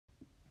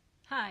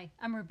Hi,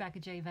 I'm Rebecca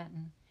J.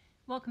 Venton.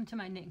 Welcome to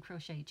my Knit and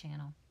Crochet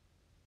channel.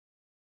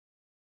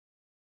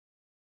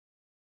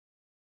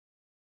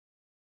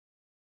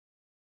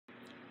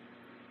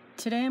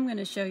 Today I'm going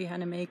to show you how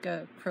to make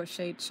a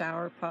crocheted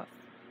shower puff.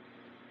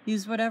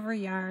 Use whatever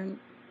yarn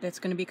that's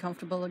going to be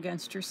comfortable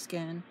against your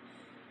skin.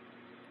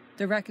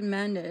 The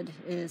recommended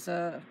is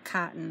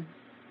cotton,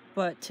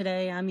 but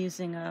today I'm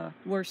using a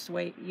worst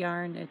weight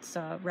yarn. It's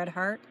Red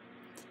Heart,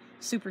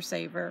 Super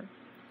Saver,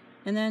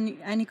 and then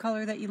any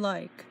color that you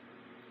like.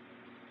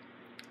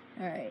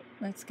 Alright,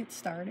 let's get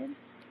started.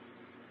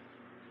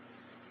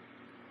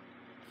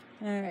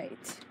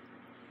 Alright,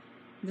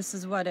 this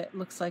is what it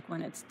looks like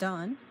when it's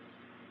done.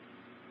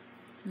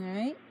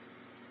 Alright,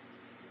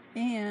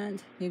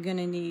 and you're going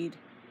to need,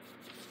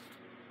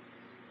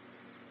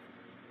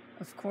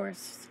 of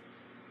course,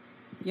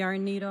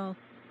 yarn needle,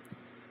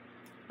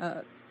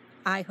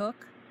 eye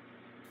hook,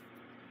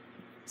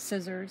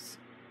 scissors,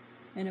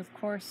 and of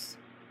course,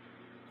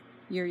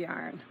 your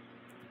yarn.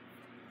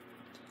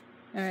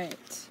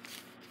 Alright.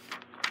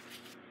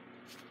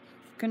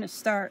 Going to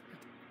start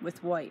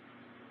with white,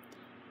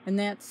 and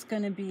that's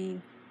going to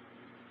be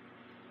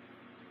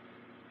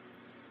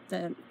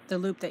the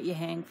loop that you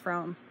hang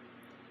from,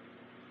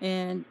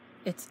 and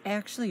it's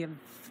actually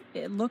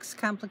it looks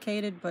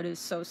complicated, but it's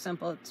so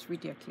simple it's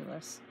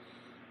ridiculous.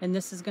 And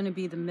this is going to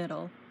be the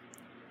middle,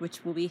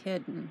 which will be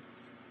hidden.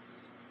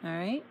 All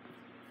right,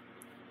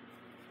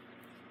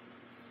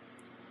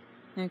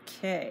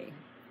 okay,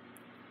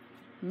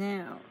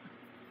 now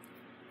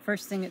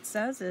first thing it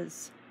says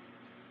is,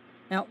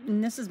 now,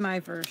 and this is my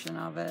version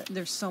of it.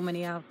 There's so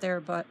many out there,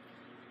 but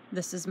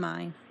this is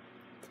mine.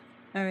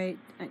 All right,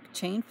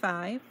 chain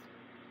 5.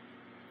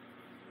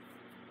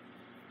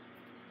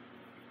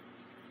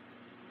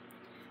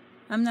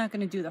 I'm not going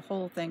to do the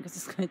whole thing because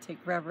it's going to take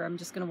forever. I'm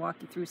just going to walk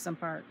you through some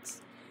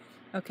parts.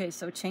 Okay,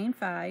 so chain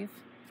 5,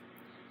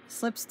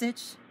 slip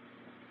stitch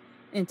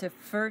into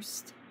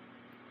first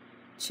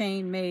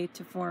chain made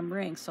to form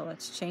ring. So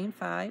let's chain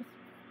 5.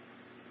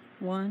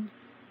 1,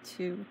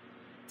 2,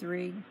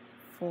 3,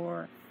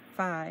 4,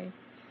 5.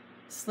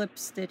 Slip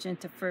stitch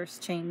into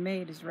first chain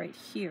made is right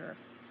here.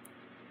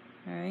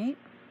 All right,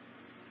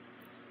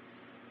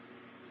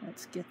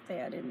 let's get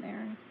that in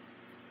there.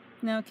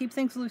 Now keep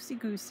things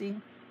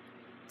loosey-goosey.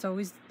 It's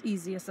always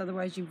easiest,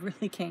 otherwise you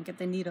really can't get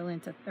the needle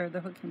into, or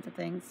the hook into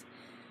things.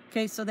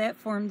 Okay, so that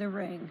formed the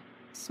ring.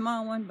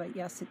 Small one, but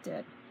yes, it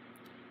did.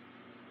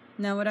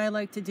 Now what I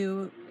like to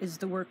do is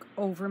to work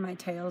over my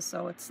tail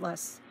so it's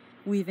less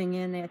weaving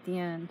in at the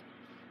end.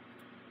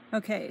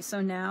 Okay, so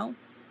now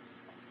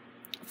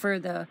for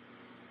the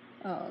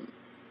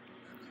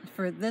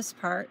for this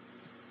part,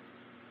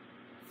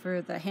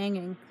 for the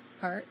hanging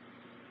part,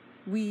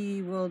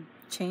 we will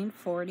chain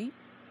 40.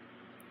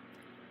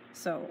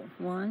 So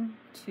 1,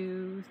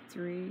 2,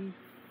 3,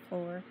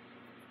 4,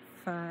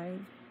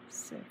 5,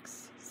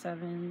 6,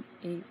 7,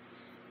 8,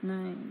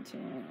 9,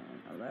 10,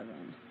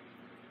 11,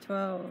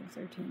 12,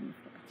 13, 14,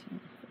 15.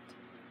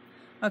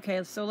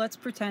 Okay, so let's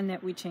pretend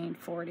that we chained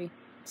 40.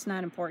 It's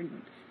not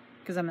important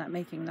because I'm not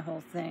making the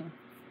whole thing.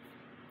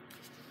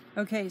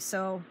 Okay,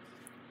 so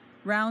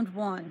round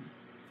 1,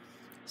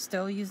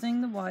 still using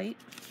the white.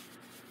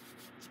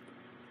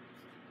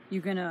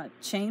 You're gonna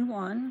chain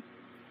 1.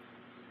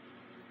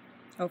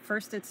 Oh,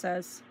 first it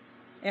says,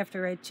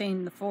 after I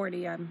chain the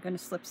 40, I'm gonna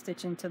slip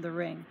stitch into the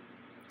ring.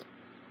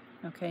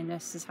 Okay, and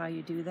this is how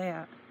you do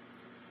that.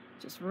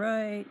 Just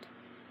right.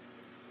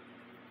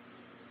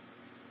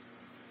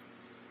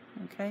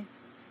 Okay,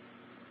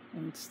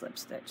 and slip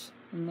stitch,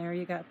 and there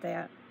you got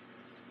that.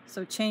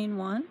 So chain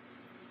 1.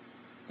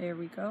 There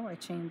we go, I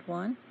chained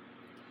 1.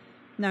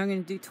 Now I'm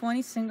going to do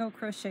 20 single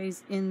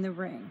crochets in the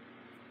ring.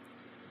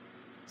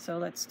 So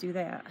let's do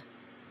that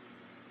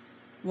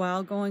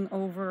while going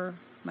over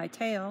my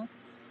tail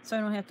so I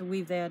don't have to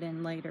weave that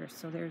in later.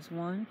 So there's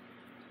 1,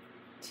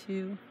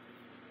 2,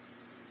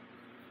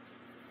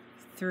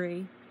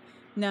 3.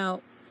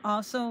 Now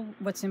also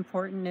what's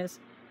important is,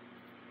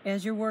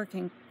 as you're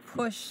working,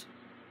 push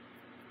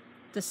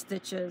the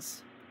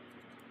stitches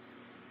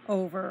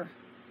over.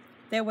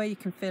 That way you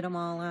can fit them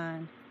all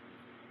on.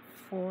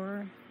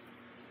 4,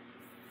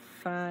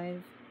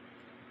 5,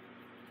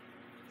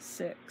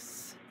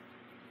 6,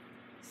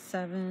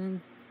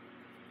 7,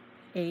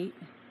 8.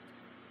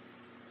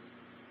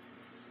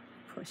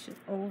 Push it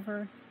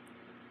over.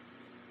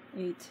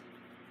 8,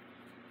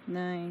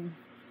 9,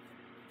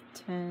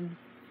 10,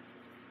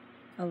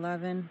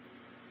 11.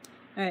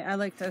 All right, I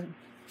like to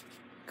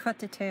cut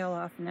the tail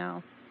off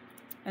now.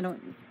 I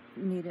don't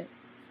need it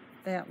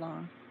that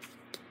long.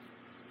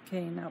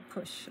 Okay, now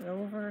push it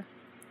over.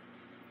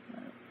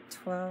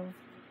 12,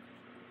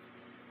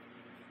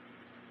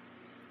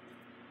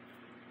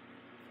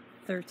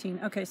 13.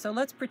 Okay, so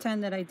let's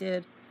pretend that I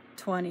did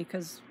 20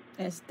 because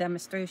as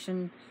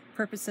demonstration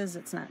purposes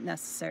it's not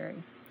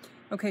necessary.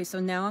 Okay, so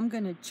now I'm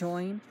going to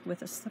join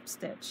with a slip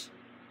stitch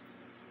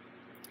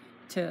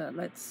to,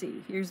 let's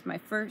see, here's my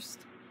first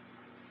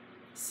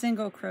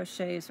single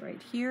crochets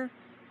right here.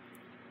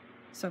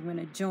 So I'm going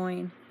to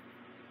join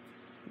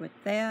with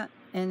that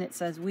and it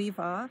says weave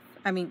off,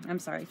 I'm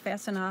sorry,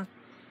 fasten off,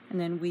 and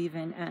then weave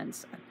in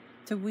ends.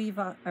 To weave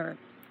off, or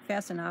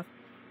fasten off,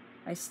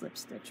 I slip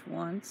stitch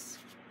once,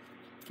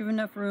 give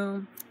enough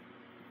room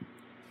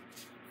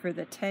for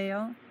the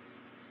tail,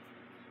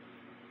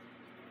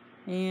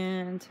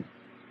 and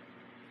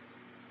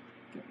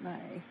get my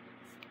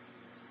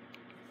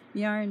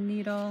yarn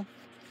needle,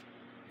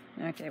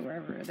 okay,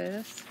 wherever it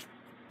is,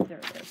 there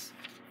it is,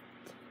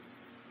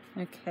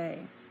 okay,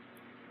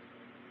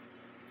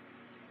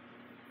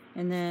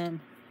 and then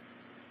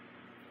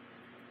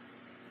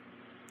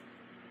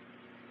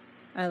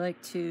I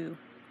like to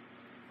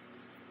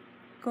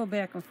go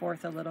back and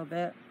forth a little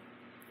bit.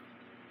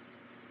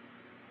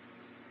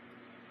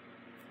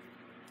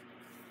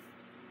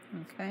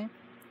 Okay, you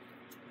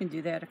can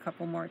do that a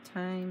couple more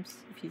times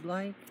if you'd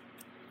like.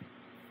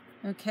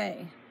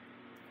 Okay,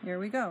 here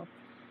we go.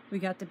 We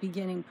got the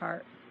beginning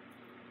part.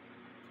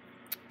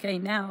 Okay,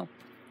 now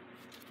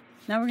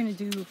we're going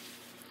to do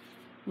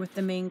with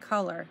the main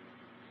color.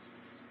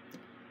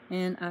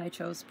 And I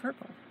chose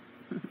purple.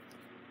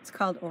 It's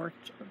called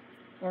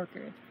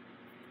Orchid.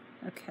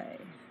 Okay.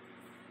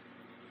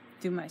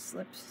 Do my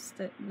slip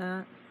stitch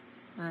knot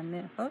on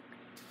that hook.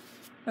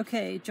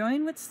 Okay,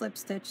 join with slip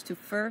stitch to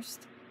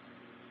first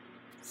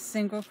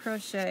single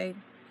crochet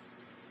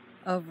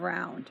of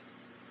round.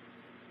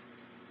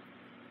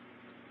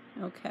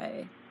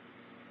 Okay.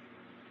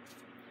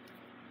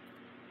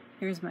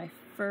 Here's my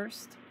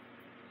first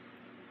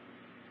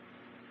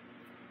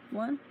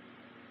one.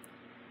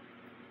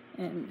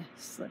 And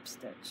slip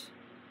stitch.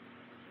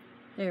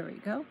 There we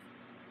go.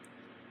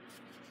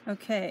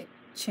 Okay,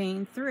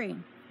 chain 3.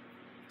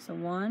 So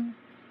 1,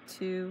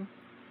 2,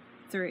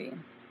 3.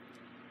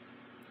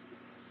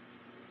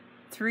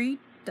 3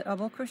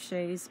 double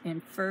crochets in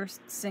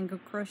first single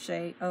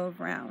crochet of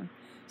round.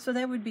 So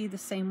that would be the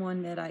same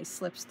one that I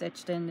slip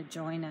stitched in to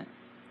join it.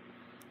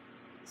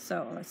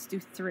 So let's do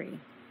 3.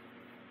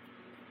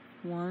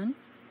 1,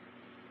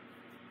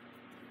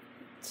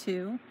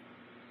 2,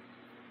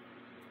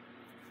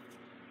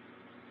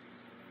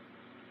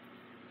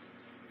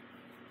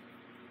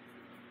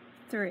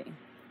 3.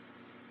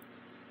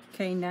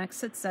 Okay,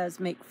 next it says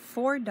make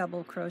 4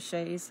 double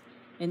crochets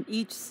in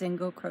each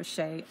single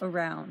crochet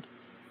around.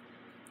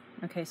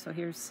 Okay, so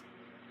here's,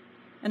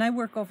 and I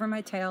work over my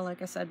tail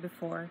like I said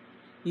before.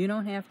 You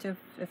don't have to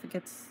if it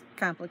gets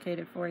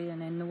complicated for you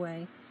and in the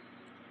way.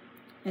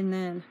 And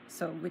then,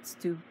 so let's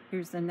do,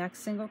 here's the next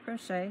single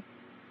crochet.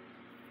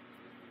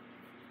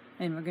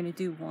 And we're going to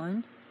do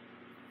 1,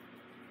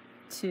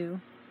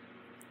 2,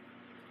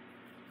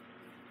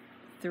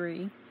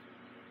 3,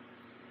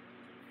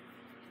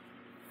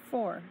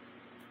 4.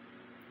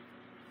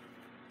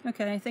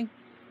 Okay, I think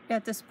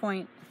at this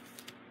point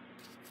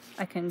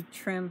I can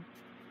trim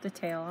the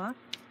tail off.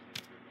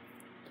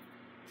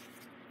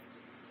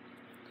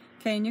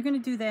 Okay, and you're going to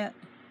do that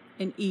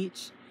in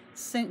each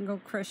single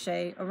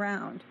crochet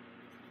around.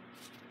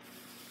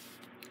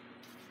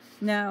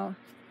 Now,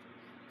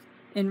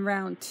 in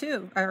round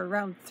 2, or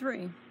round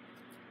 3,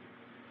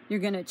 you're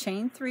going to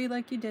chain 3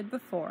 like you did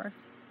before.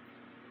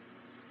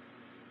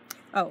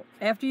 Oh,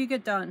 after you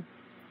get done,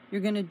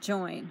 you're going to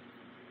join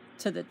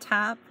to the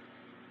top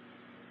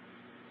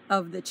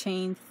of the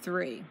chain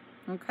 3,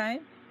 okay?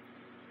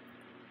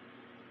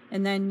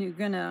 And then you're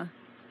going to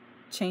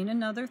chain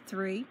another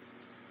 3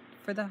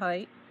 for the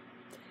height.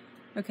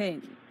 Okay,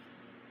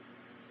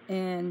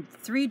 and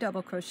 3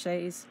 double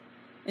crochets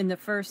in the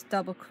first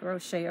double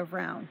crochet of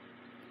round.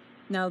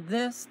 Now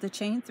this, the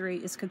chain 3,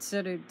 is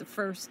considered the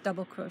first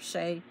double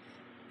crochet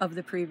of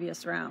the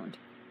previous round.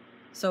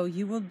 So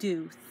you will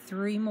do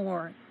 3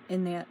 more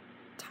in that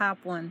top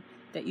one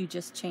that you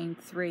just chained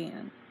 3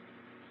 in.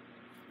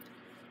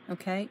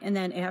 Okay, and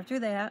then after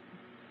that,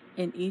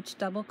 in each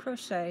double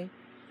crochet,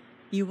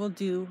 you will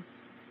do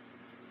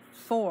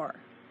 4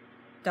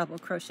 double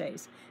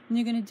crochets. And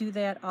you're going to do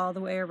that all the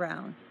way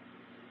around.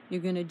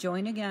 You're going to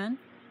join again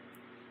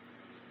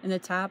in the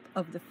top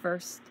of the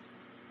first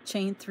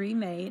chain 3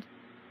 made,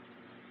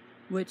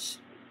 which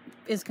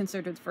is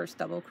considered the first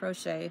double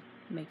crochet.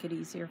 Make it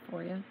easier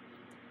for you.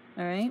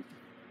 All right.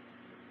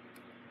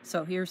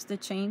 So here's the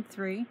chain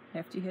 3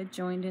 after you had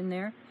joined in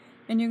there,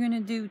 and you're going to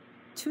do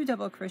 2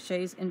 double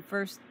crochets in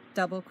first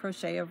double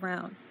crochet of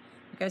round.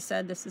 Like I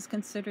said, this is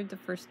considered the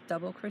first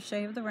double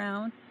crochet of the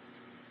round.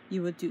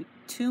 You would do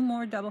 2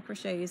 more double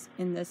crochets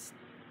in this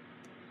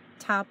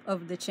top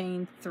of the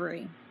chain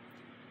 3.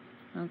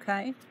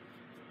 Okay,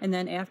 and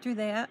then after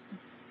that,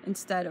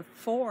 instead of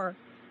 4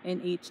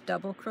 in each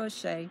double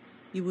crochet,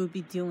 you will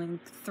be doing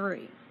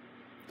 3.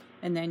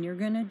 And then you're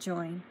going to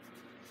join,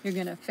 you're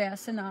going to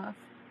fasten off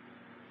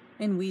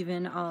and weave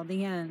in all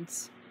the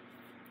ends.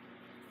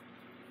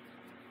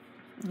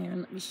 Here,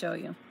 let me show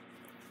you.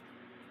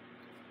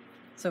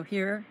 So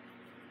here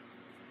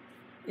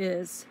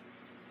is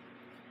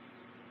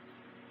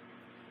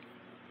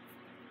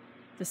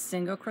the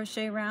single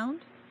crochet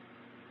round.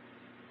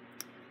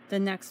 The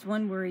next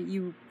one where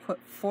you put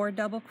 4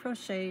 double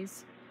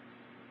crochets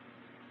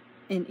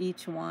in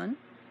each one.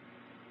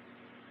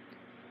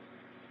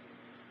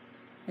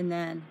 And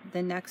then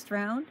the next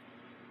round,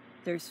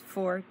 there's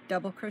 4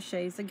 double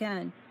crochets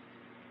again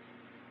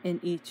in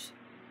each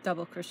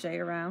double crochet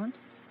around.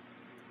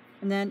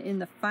 And then in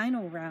the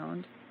final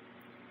round,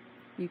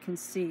 you can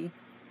see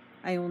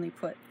I only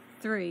put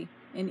 3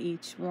 in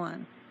each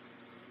one.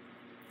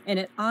 And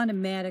it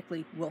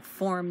automatically will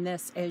form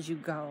this as you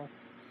go.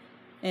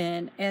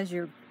 And as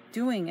you're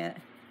doing it,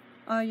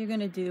 all you're going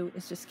to do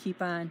is just keep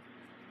on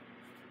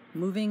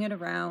moving it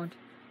around,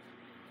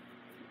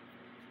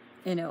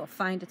 and it will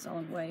find its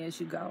own way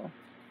as you go.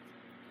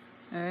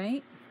 All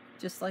right,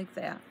 just like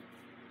that.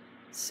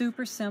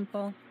 Super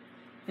simple,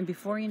 and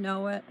before you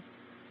know it,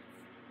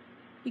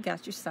 you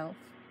got yourself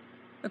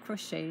a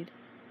crocheted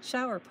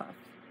shower puff.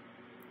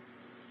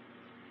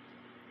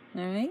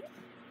 All right,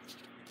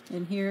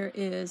 and here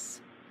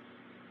is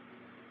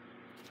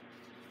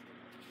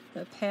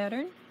the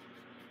pattern.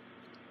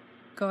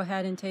 Go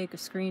ahead and take a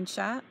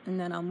screenshot, and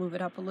then I'll move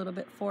it up a little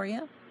bit for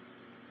you.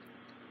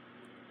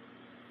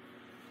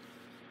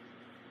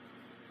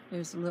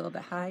 There's a little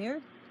bit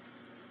higher.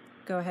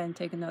 Go ahead and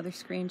take another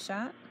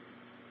screenshot.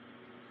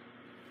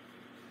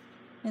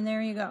 And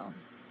there you go.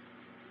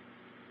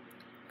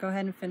 Go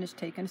ahead and finish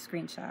taking a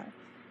screenshot.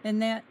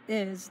 And that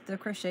is the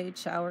Crocheted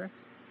Shower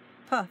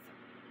Puff.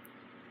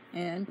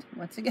 And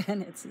once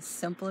again, it's as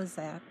simple as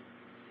that.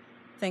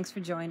 Thanks for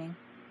joining.